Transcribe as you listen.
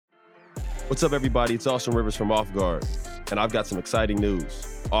What's up, everybody? It's Austin Rivers from Off Guard, and I've got some exciting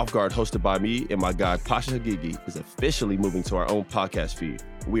news. Off Guard, hosted by me and my guy Pasha Hagigi, is officially moving to our own podcast feed.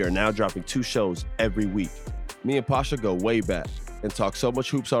 We are now dropping 2 shows every week. Me and Pasha go way back and talk so much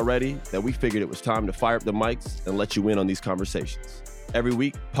hoops already that we figured it was time to fire up the mics and let you in on these conversations. Every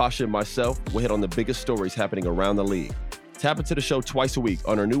week, Pasha and myself will hit on the biggest stories happening around the league. Tap into the show twice a week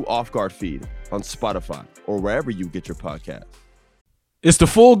on our new Off Guard feed on Spotify or wherever you get your podcasts. It's the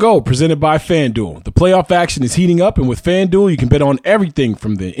Full Go presented by FanDuel. The playoff action is heating up, and with FanDuel, you can bet on everything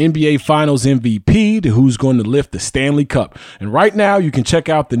from the NBA Finals MVP to who's going to lift the Stanley Cup. And right now, you can check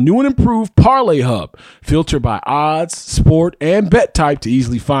out the new and improved Parlay Hub, filtered by odds, sport, and bet type to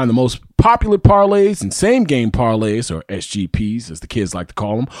easily find the most popular parlays and same-game parlays, or SGPs, as the kids like to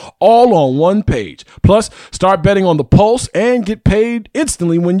call them, all on one page. Plus, start betting on the pulse and get paid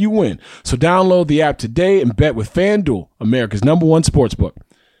instantly when you win. So download the app today and bet with FanDuel, America's #1 sportsbook.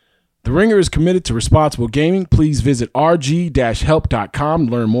 The Ringer is committed to responsible gaming. Please visit rg-help.com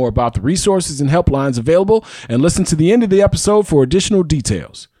to learn more about the resources and helplines available and listen to the end of the episode for additional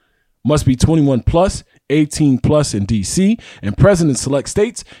details. Must be 21 plus, 18 plus in D.C. and present in select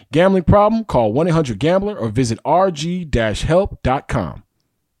states. Gambling problem? Call 1-800-GAMBLER or visit rg-help.com.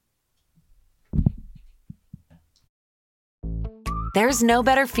 There's no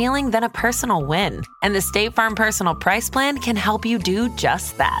better feeling than a personal win, and the State Farm Personal Price Plan can help you do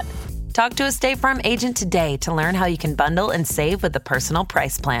just that. Talk to a State Farm agent today to learn how you can bundle and save with the Personal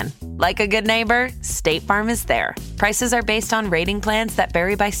Price Plan. Like a good neighbor, State Farm is there. Prices are based on rating plans that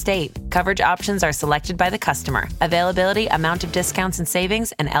vary by state. Coverage options are selected by the customer. Availability, amount of discounts and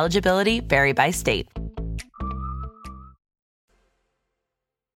savings, and eligibility vary by state.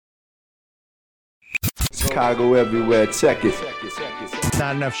 Chicago everywhere, check it.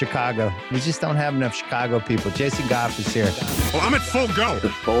 Not enough Chicago. We just don't have enough Chicago people. Jason Goff is here. Well, I'm at Full Go. The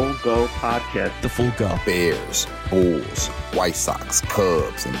Full Go podcast. The Full Go. Bears, Bulls, White Sox,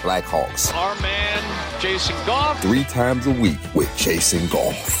 Cubs, and Blackhawks. Our man, Jason Goff. 3 times a week with Jason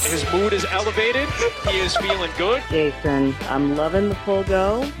Goff. His mood is elevated. He is feeling good. Jason, I'm loving the Full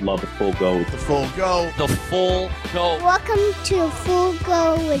Go. Love the Full Go. The Full Go. The Full Go. Welcome to Full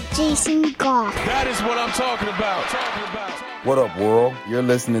Go with Jason Goff. That is what I'm talking about. What up, world? You're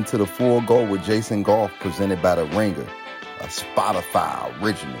listening to The Full Go with Jason Goff, presented by The Ringer, a Spotify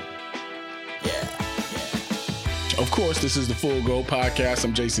original. Yeah. Of course, this is the Full Go podcast.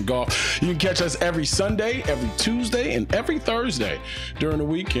 I'm Jason Goff. You can catch us every Sunday, every Tuesday, and every Thursday during the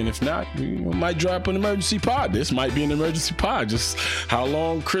week. And if not, we might drop an emergency pod. This might be an emergency pod. Just how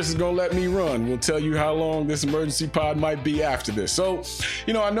long Chris is going to let me run. We'll tell you how long this emergency pod might be after this. So,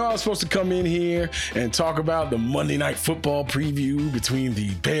 I know I was supposed to come in here and talk about the Monday Night Football preview between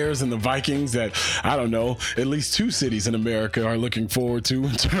the Bears and the Vikings that, I don't know, at least 2 cities in America are looking forward to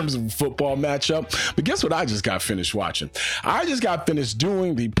in terms of a football matchup. But guess what I just got finished watching? I just got finished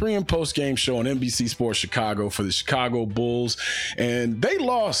doing the pre and post game show on NBC Sports Chicago for the Chicago Bulls, and they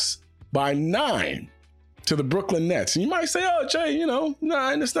lost by 9 to the Brooklyn Nets. And you might say, oh, Jay,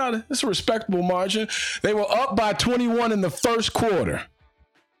 9, it's a respectable margin. They were up by 21 in the first quarter.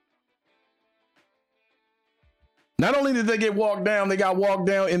 Not only did they get walked down, they got walked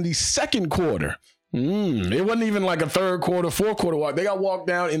down in the second quarter. It wasn't even like a third quarter, fourth quarter walk. They got walked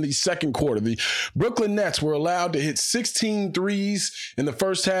down in the second quarter. The Brooklyn Nets were allowed to hit 16 threes in the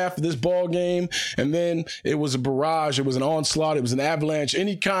first half of this ball game, and then it was a barrage. It was an onslaught. It was an avalanche.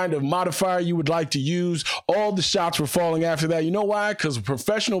 Any kind of modifier you would like to use, all the shots were falling after that. You know why? Because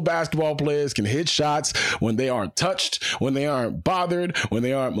professional basketball players can hit shots when they aren't touched, when they aren't bothered, when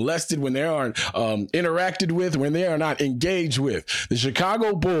they aren't molested, when they aren't interacted with, when they are not engaged with. The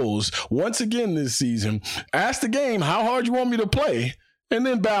Chicago Bulls, once again this season, asked the game, how hard you want me to play, and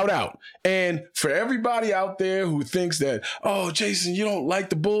then bowed out. And for everybody out there who thinks that, oh, Jason, you don't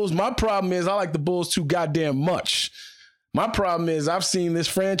like the Bulls, my problem is I like the Bulls too goddamn much. My problem is I've seen this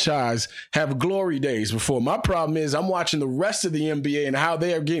franchise have glory days before. My problem is I'm watching the rest of the NBA and how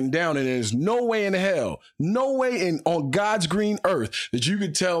they are getting down, and there's no way in hell, no way on God's green earth that you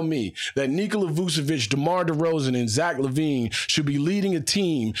could tell me that Nikola Vucevic, DeMar DeRozan, and Zach LaVine should be leading a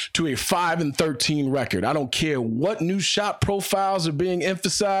team to a 5-13 record. I don't care what new shot profiles are being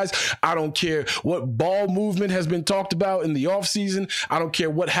emphasized. I don't care what ball movement has been talked about in the offseason. I don't care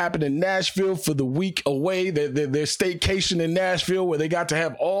what happened in Nashville for the week away, their staycation in Nashville where they got to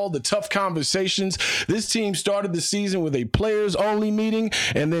have all the tough conversations. This team started the season with a players only meeting,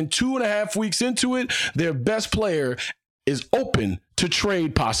 and then 2.5 weeks into it, their best player is open to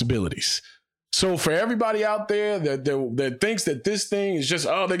trade possibilities. So for everybody out there that thinks that this thing is just,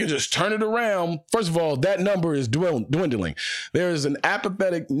 they can just turn it around. First of all, that number is dwindling. There is an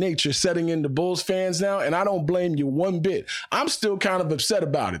apathetic nature setting into Bulls fans now, and I don't blame you one bit. I'm still kind of upset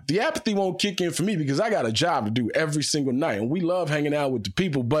about it. The apathy won't kick in for me because I got a job to do every single night, and we love hanging out with the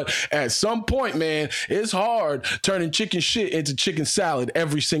people. But at some point, man, it's hard turning chicken shit into chicken salad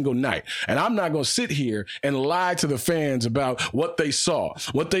every single night. And I'm not going to sit here and lie to the fans about what they saw.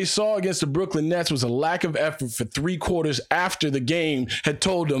 What they saw against the Brooklyn Nets was a lack of effort for 3 quarters after the game had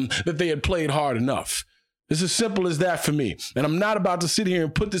told them that they had played hard enough. It's as simple as that for me. And I'm not about to sit here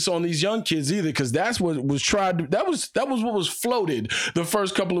and put this on these young kids either, because that's what was tried. That was what was floated the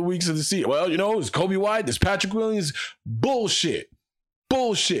first couple of weeks of the season. Well, it's Kobe White, it's Patrick Williams. Bullshit.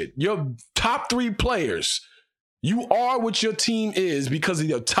 Your top 3 players. You are what your team is because of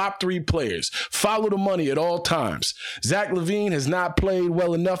your top 3 players. Follow the money at all times. Zach LaVine has not played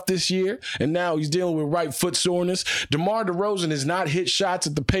well enough this year, and now he's dealing with right foot soreness. DeMar DeRozan has not hit shots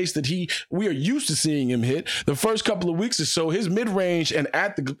at the pace that we are used to seeing him hit. The first couple of weeks or so, his mid-range and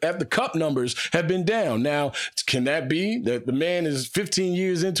at the cup numbers have been down. Now, can that be that the man is 15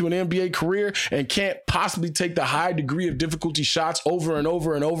 years into an NBA career and can't possibly take the high degree of difficulty shots over and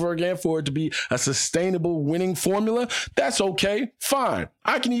over and over again for it to be a sustainable winning formula? That's okay. Fine.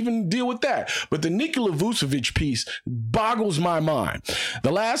 I can even deal with that. But the Nikola Vucevic piece boggles my mind.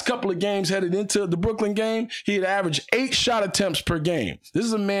 The last couple of games headed into the Brooklyn game, he had averaged 8 shot attempts per game. This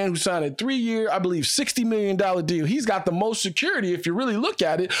is a man who signed a 3-year, I believe, $60 million deal. He's got the most security, if you really look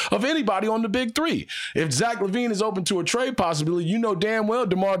at it, of anybody on the big 3. If Zach LaVine is open to a trade possibility, you know damn well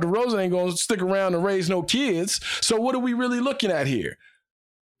DeMar DeRozan ain't going to stick around and raise no kids. So what are we really looking at here?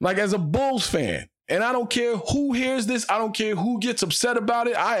 Like, as a Bulls fan, and I don't care who hears this. I don't care who gets upset about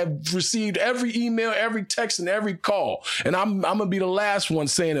it. I have received every email, every text, and every call. And I'm going to be the last one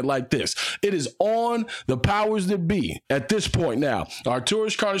saying it like this. It is on the powers that be at this point now.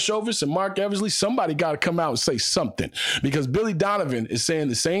 Arturas Karnisovas and Mark Eversley, somebody got to come out and say something. Because Billy Donovan is saying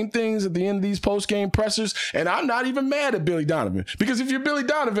the same things at the end of these post-game pressers. And I'm not even mad at Billy Donovan. Because if you're Billy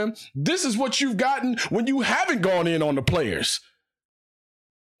Donovan, this is what you've gotten when you haven't gone in on the players.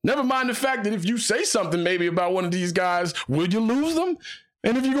 Never mind the fact that if you say something maybe about one of these guys, will you lose them?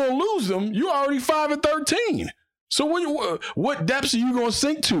 And if you're going to lose them, you're already 5-13. So what depths are you going to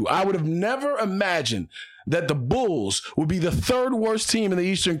sink to? I would have never imagined that the Bulls would be the 3rd worst team in the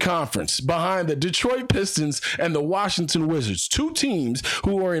Eastern Conference behind the Detroit Pistons and the Washington Wizards. 2 teams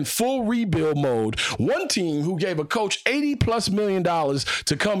who are in full rebuild mode. One team who gave a coach $80+ million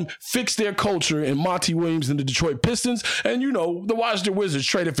to come fix their culture in Monty Williams and the Detroit Pistons. And the Washington Wizards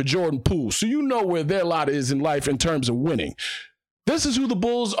traded for Jordan Poole. So you know where their lot is in life in terms of winning. This is who the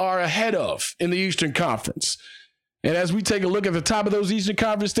Bulls are ahead of in the Eastern Conference. And as we take a look at the top of those Eastern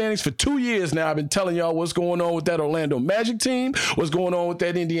Conference standings, for 2 years now, I've been telling y'all what's going on with that Orlando Magic team, what's going on with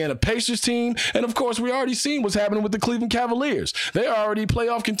that Indiana Pacers team. And of course, we already seen what's happening with the Cleveland Cavaliers. They are already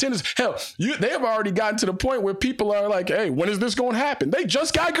playoff contenders. Hell, they have already gotten to the point where people are like, hey, when is this going to happen? They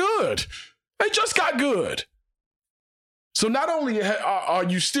just got good. So not only are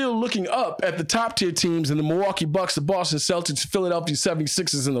you still looking up at the top tier teams in the Milwaukee Bucks, the Boston Celtics, Philadelphia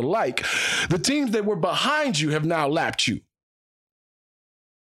 76ers, and the like, the teams that were behind you have now lapped you.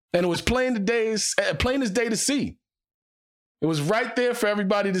 And it was plain as day to see. It was right there for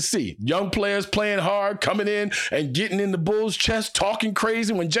everybody to see. Young players playing hard, coming in and getting in the Bulls' chest, talking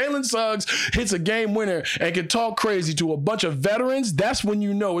crazy. When Jalen Suggs hits a game winner and can talk crazy to a bunch of veterans, that's when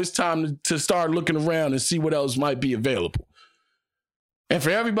you know it's time to start looking around and see what else might be available. And for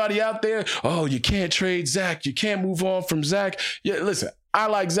everybody out there, you can't trade Zach. You can't move on from Zach. Yeah, listen, I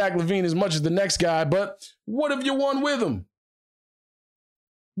like Zach LaVine as much as the next guy, but what have you won with him?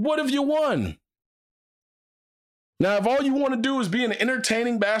 What have you won? Now, if all you want to do is be an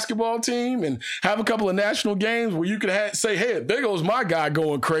entertaining basketball team and have a couple of national games where you could say, hey, there goes my guy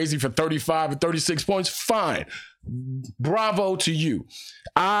going crazy for 35 or 36 points, fine. Bravo to you.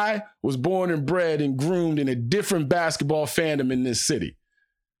 I was born and bred and groomed in a different basketball fandom in this city.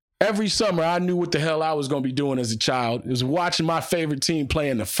 Every summer, I knew what the hell I was going to be doing as a child. It was watching my favorite team play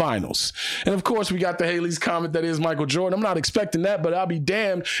in the finals. And of course, we got the Haley's Comet that is Michael Jordan. I'm not expecting that, but I'll be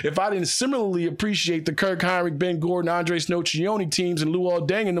damned if I didn't similarly appreciate the Kirk Hinrich, Ben Gordon, Andres Nocioni teams and Luol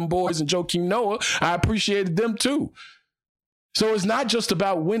Deng and them boys and Joakim Noah. I appreciated them too. So it's not just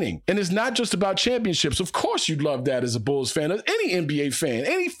about winning, and it's not just about championships. Of course you'd love that as a Bulls fan, as any NBA fan,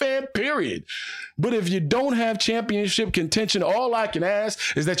 any fan, period. But if you don't have championship contention, all I can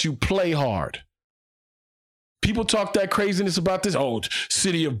ask is that you play hard. People talk that craziness about this,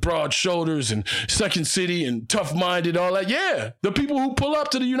 city of broad shoulders and second city and tough-minded, all that. Yeah, the people who pull up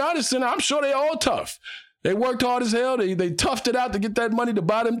to the United Center, I'm sure they all tough. They worked hard as hell. They toughed it out to get that money to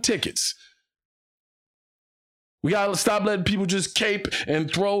buy them tickets. We got to stop letting people just cape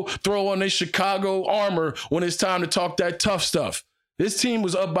and throw on their Chicago armor when it's time to talk that tough stuff. This team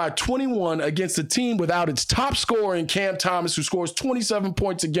was up by 21 against a team without its top scorer in Cam Thomas, who scores 27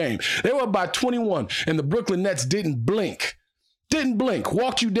 points a game. They were up by 21, and the Brooklyn Nets didn't blink.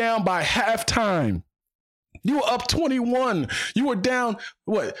 Walked you down by halftime. You were up 21. You were down,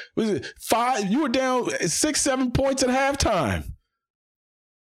 5? You were down 6-7 points at halftime.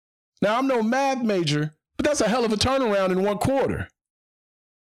 Now, I'm no math major, but that's a hell of a turnaround in one quarter.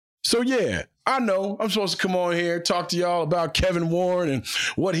 So, yeah, I know I'm supposed to come on here, talk to y'all about Kevin Warren and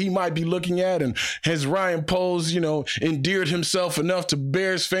what he might be looking at. And has Ryan Poles, endeared himself enough to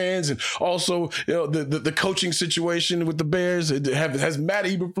Bears fans? And also, the coaching situation with the Bears. Has Matt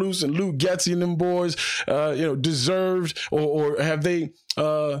Eberflus and Luke Getsy and them boys, deserved, or have they,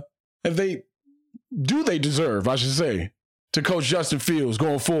 do they deserve, I should say, to coach Justin Fields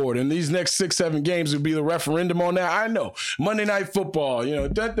going forward? And these next 6-7 games will be the referendum on that. I know. Monday Night Football,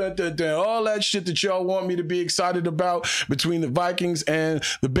 all that shit that y'all want me to be excited about between the Vikings and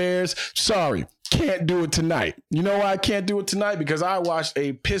the Bears. Sorry, can't do it tonight. You know why I can't do it tonight? Because I watched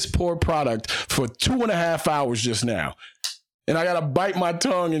a piss poor product for 2.5 hours just now. And I got to bite my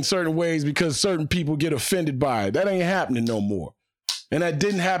tongue in certain ways because certain people get offended by it. That ain't happening no more. And that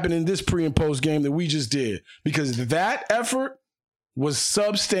didn't happen in this pre and post game that we just did, because that effort was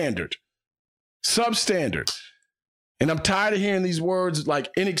substandard. And I'm tired of hearing these words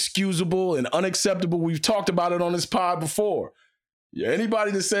like inexcusable and unacceptable. We've talked about it on this pod before.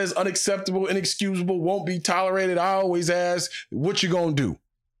 Anybody that says unacceptable, inexcusable, won't be tolerated, I always ask, what you gonna do?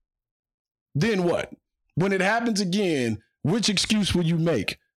 Then what? When it happens again, which excuse will you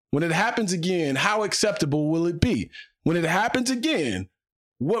make? When it happens again, how acceptable will it be? When it happens again,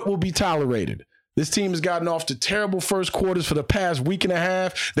 what will be tolerated? This team has gotten off to terrible first quarters for the past week and a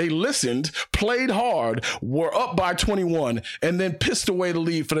half. They listened, played hard, were up by 21, and then pissed away the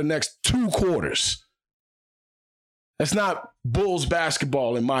lead for the next 2 quarters. That's not Bulls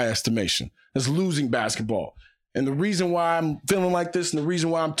basketball in my estimation. That's losing basketball. And the reason why I'm feeling like this and the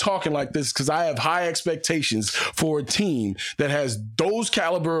reason why I'm talking like this is because I have high expectations for a team that has those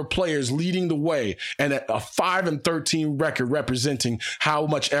caliber of players leading the way and a 5-13 record representing how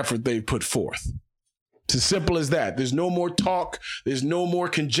much effort they've put forth. It's as simple as that. There's no more talk. There's no more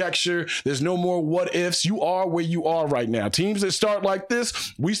conjecture. There's no more what ifs. You are where you are right now. Teams that start like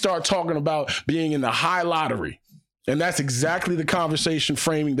this, we start talking about being in the high lottery. And that's exactly the conversation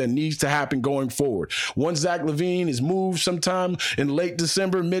framing that needs to happen going forward. Once Zach LaVine is moved sometime in late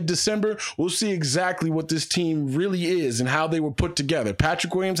December, mid-December, we'll see exactly what this team really is and how they were put together.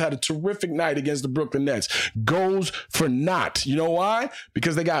 Patrick Williams had a terrific night against the Brooklyn Nets. Goes for naught. You know why?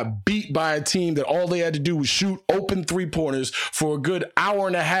 Because they got beat by a team that all they had to do was shoot open three-pointers for a good hour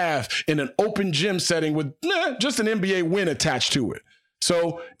and a half in an open gym setting with just an NBA win attached to it.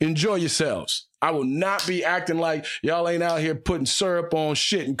 So enjoy yourselves. I will not be acting like y'all ain't out here putting syrup on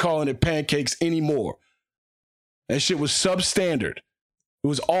shit and calling it pancakes anymore. That shit was substandard. It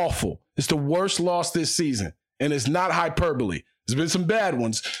was awful. It's the worst loss this season, and it's not hyperbole. There's been some bad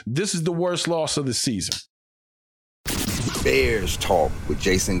ones. This is the worst loss of the season. Bears Talk with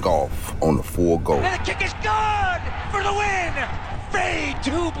Jason Goff on the Full Go. And the kick is good for the win. Fade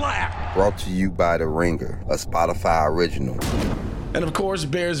to black. Brought to you by The Ringer, a Spotify original. And, of course,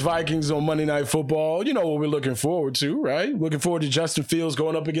 Bears-Vikings on Monday Night Football. You know what we're looking forward to, right? Looking forward to Justin Fields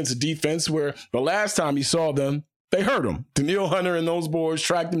going up against a defense where the last time he saw them, they hurt him. Daniil Hunter and those boys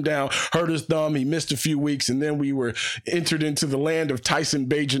tracked him down, hurt his thumb. He missed a few weeks, and then we were entered into the land of Tyson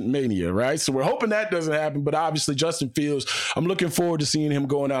Bagent mania, right? So we're hoping that doesn't happen, but obviously Justin Fields, I'm looking forward to seeing him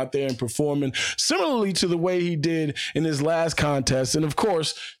going out there and performing similarly to the way he did in his last contest. And, of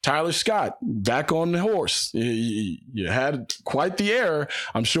course, Tyler Scott, back on the horse. You had quite the error.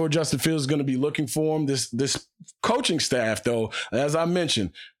 I'm sure Justin Fields is going to be looking for him. This coaching staff, though, as I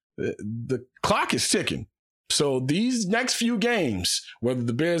mentioned, the clock is ticking. So these next few games, whether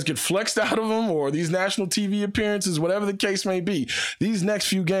the Bears get flexed out of them or these national TV appearances, whatever the case may be, these next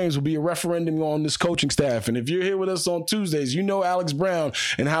few games will be a referendum on this coaching staff. And if you're here with us on Tuesdays, you know Alex Brown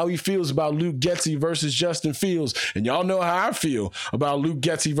and how he feels about Luke Getsy versus Justin Fields. And y'all know how I feel about Luke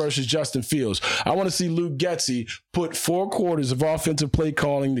Getsy versus Justin Fields. I want to see Luke Getsy put 4 quarters of offensive play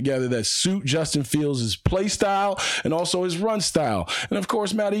calling together that suit Justin Fields' play style and also his run style. And, of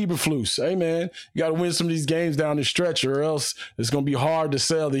course, Matt Eberflus. Hey, man, you got to win some of these games. games down the stretch, or else it's going to be hard to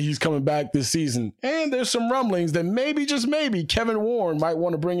sell that he's coming back this season. And there's some rumblings that maybe, just maybe, Kevin Warren might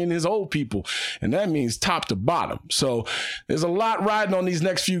want to bring in his old people, and that means top to bottom. So there's a lot riding on these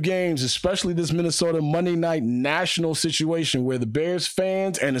next few games, especially this Minnesota Monday night national situation where the Bears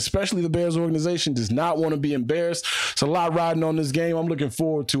fans and especially the Bears organization does not want to be embarrassed. It's a lot riding on this game. I'm looking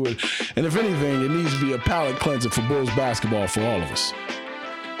forward to it. And if anything, it needs to be a palate cleanser for Bulls basketball for all of us.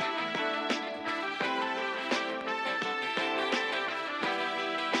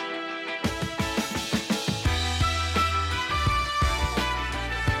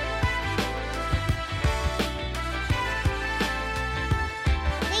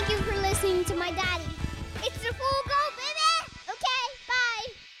 Thank you for listening to my daddy. It's the Full Go, baby! Okay, bye!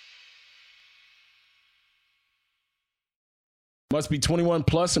 Must be 21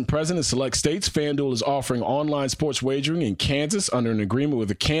 plus and present in select states. FanDuel is offering online sports wagering in Kansas under an agreement with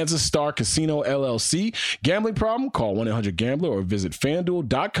the Kansas Star Casino LLC. Gambling problem? Call 1-800-GAMBLER or visit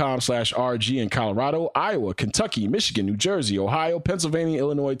FanDuel.com/RG in Colorado, Iowa, Kentucky, Michigan, New Jersey, Ohio, Pennsylvania,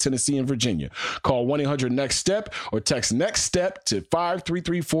 Illinois, Tennessee, and Virginia. Call 1-800-NEXT-STEP or text NEXT-STEP to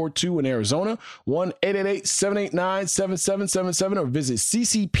 53342 in Arizona, 1-888-789-7777 or visit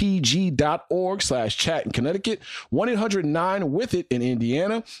ccpg.org/chat in Connecticut, 1-800-9-WITH-IT in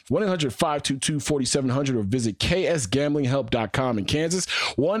Indiana, 1-800-522-4700 or visit ksgamblinghelp.com in Kansas,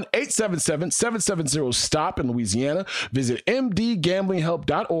 1-877-770-STOP in Louisiana, visit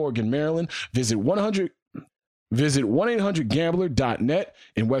mdgamblinghelp.org in Maryland, visit 1-800-GAMBLER.net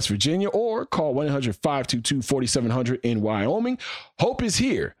in West Virginia, or call 1-800-522-4700 in Wyoming. Hope is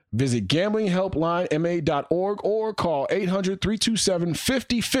here. Visit gamblinghelplinema.org or call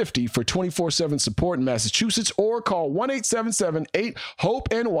 800-327-5050 for 24/7 support in Massachusetts, or call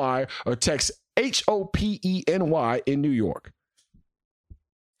 1-877-8-HOPE-NY or text HOPENY in New York.